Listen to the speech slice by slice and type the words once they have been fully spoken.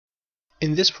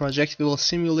In this project, we will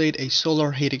simulate a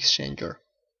solar heat exchanger.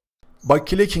 By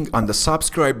clicking on the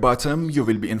subscribe button, you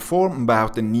will be informed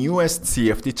about the newest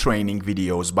CFD training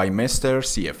videos by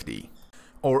MR-CFD.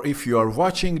 Or if you are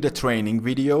watching the training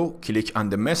video, click on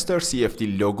the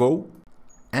MR-CFD logo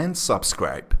and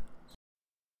subscribe.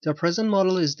 The present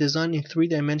model is designed in 3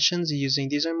 dimensions using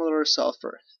Design Modeler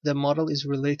software. The model is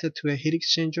related to a heat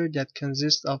exchanger that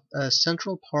consists of a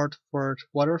central part for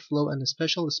water flow and a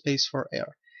special space for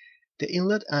air. The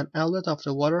inlet and outlet of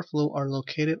the water flow are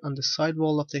located on the side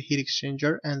wall of the heat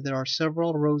exchanger, and there are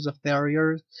several rows of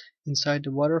barriers inside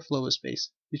the water flow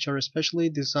space, which are especially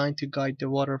designed to guide the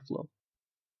water flow.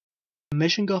 The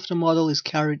meshing of the model is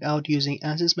carried out using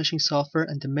ANSYS meshing software,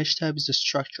 and the mesh type is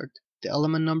structured. The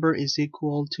element number is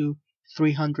equal to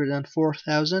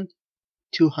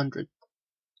 304,200.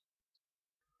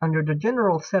 Under the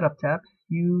General Setup tab,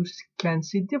 you can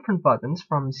see different buttons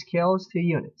from scales to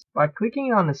units. By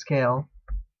clicking on the scale,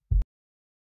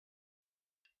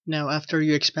 now after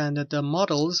you expanded the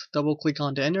models, double-click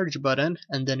on the energy button,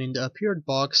 and then in the appeared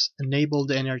box, enable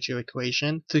the energy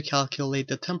equation to calculate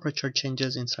the temperature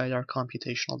changes inside our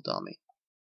computational domain.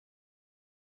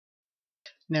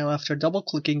 Now after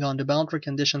double-clicking on the boundary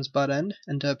conditions button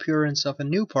and the appearance of a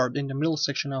new part in the middle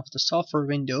section of the software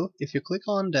window, if you click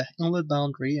on the inlet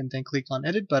boundary and then click on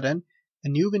edit button, a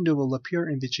new window will appear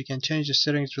in which you can change the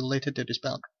settings related to this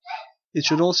boundary. It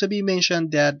should also be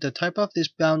mentioned that the type of this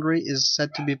boundary is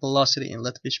set to be velocity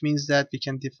inlet, which means that we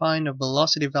can define a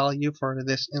velocity value for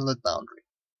this inlet boundary.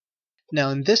 Now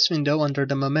in this window, under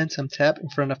the Momentum tab, in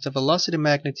front of the velocity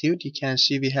magnitude, you can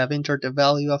see we have entered the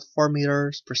value of 4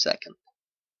 meters per second.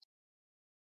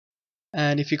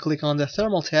 And if you click on the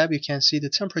Thermal tab, you can see the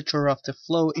temperature of the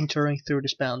flow entering through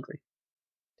this boundary.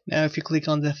 Now if you click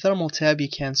on the Thermal tab, you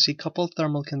can see coupled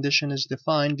thermal condition is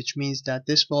defined, which means that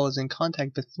this wall is in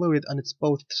contact with fluid on its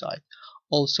both sides.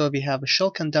 Also, we have a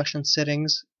shell conduction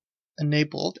settings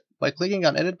enabled. By clicking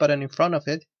on edit button in front of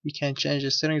it, you can change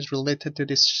the settings related to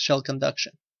this shell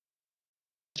conduction.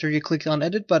 After you click on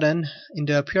edit button, in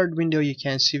the appeared window you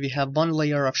can see we have one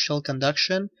layer of shell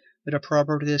conduction with a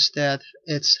properties that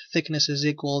its thickness is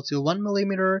equal to 1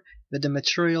 mm with the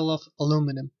material of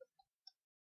aluminum.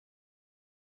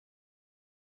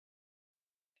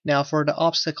 Now for the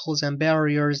obstacles and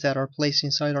barriers that are placed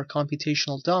inside our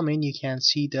computational domain, you can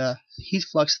see the heat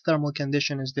flux thermal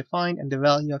condition is defined, and the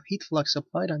value of heat flux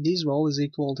applied on these walls is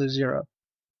equal to 0.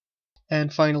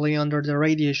 And finally, under the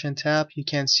radiation tab, you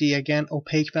can see again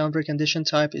opaque boundary condition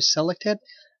type is selected,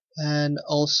 and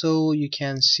also you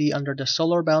can see under the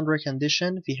solar boundary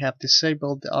condition we have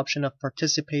disabled the option of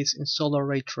participates in solar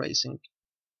ray tracing.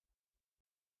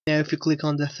 Now if you click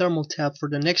on the Thermal tab for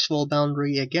the next wall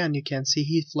boundary, again you can see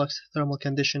heat flux thermal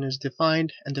condition is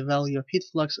defined, and the value of heat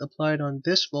flux applied on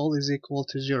this wall is equal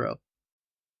to 0.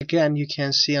 Again you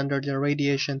can see under the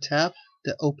radiation tab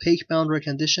the opaque boundary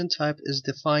condition type is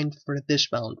defined for this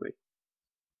boundary.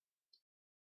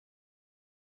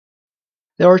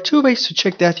 There are 2 ways to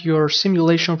check that your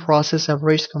simulation process have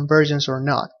reached convergence or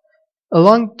not.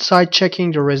 Alongside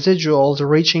checking the residuals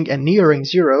reaching and nearing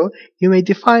 0, you may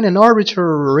define an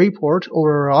arbitrary report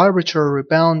or an arbitrary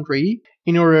boundary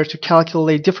in order to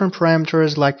calculate different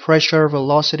parameters like pressure,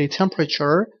 velocity,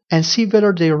 temperature, and see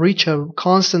whether they reach a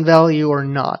constant value or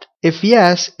not. If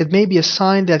yes, it may be a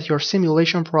sign that your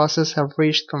simulation process have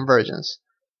reached convergence.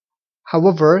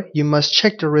 However, you must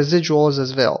check the residuals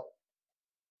as well.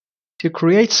 To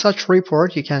create such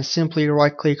report, you can simply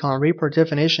right-click on Report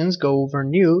Definitions, go over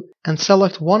New, and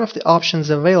select one of the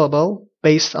options available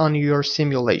based on your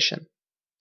simulation.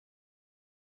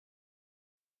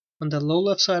 On the low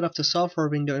left side of the software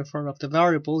window in front of the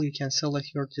variable, you can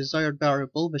select your desired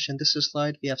variable, which in this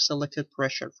slide we have selected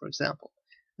pressure, for example.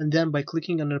 And then by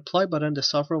clicking on the Apply button, the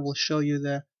software will show you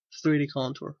the 3D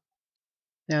contour.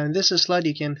 Now in this slide,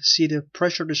 you can see the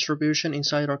pressure distribution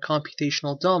inside our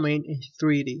computational domain in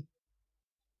 3D.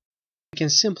 You can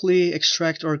simply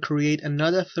extract or create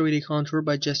another 3D contour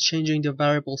by just changing the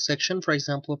variable section, for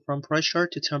example from pressure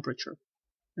to temperature.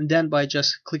 And then by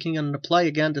just clicking on apply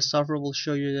again, the software will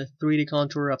show you the 3D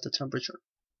contour of the temperature.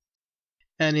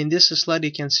 And in this slide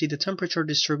you can see the temperature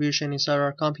distribution inside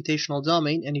our computational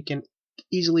domain, and you can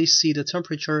easily see the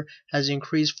temperature has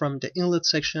increased from the inlet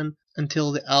section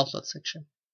until the outlet section.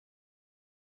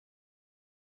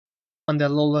 On the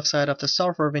low left side of the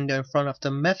software window in front of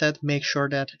the method, make sure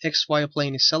that XY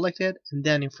plane is selected, and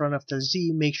then in front of the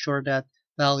Z, make sure that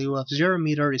value of 0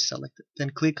 meter is selected. Then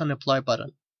click on Apply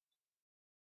button.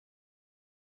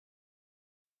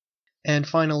 And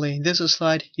finally, in this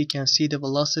slide, you can see the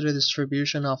velocity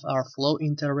distribution of our flow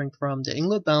entering from the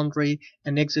inlet boundary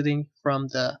and exiting from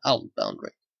the outlet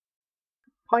boundary.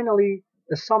 Finally,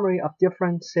 a summary of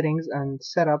different settings and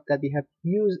setup that we have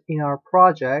used in our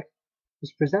project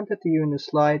is presented to you in the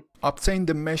slide. Obtain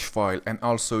the mesh file and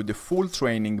also the full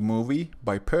training movie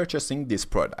by purchasing this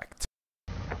product.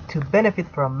 To benefit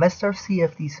from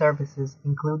MR-CFD services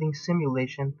including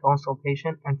simulation,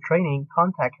 consultation, and training,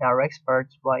 contact our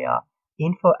experts via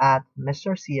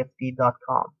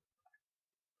info@mrcfd.com.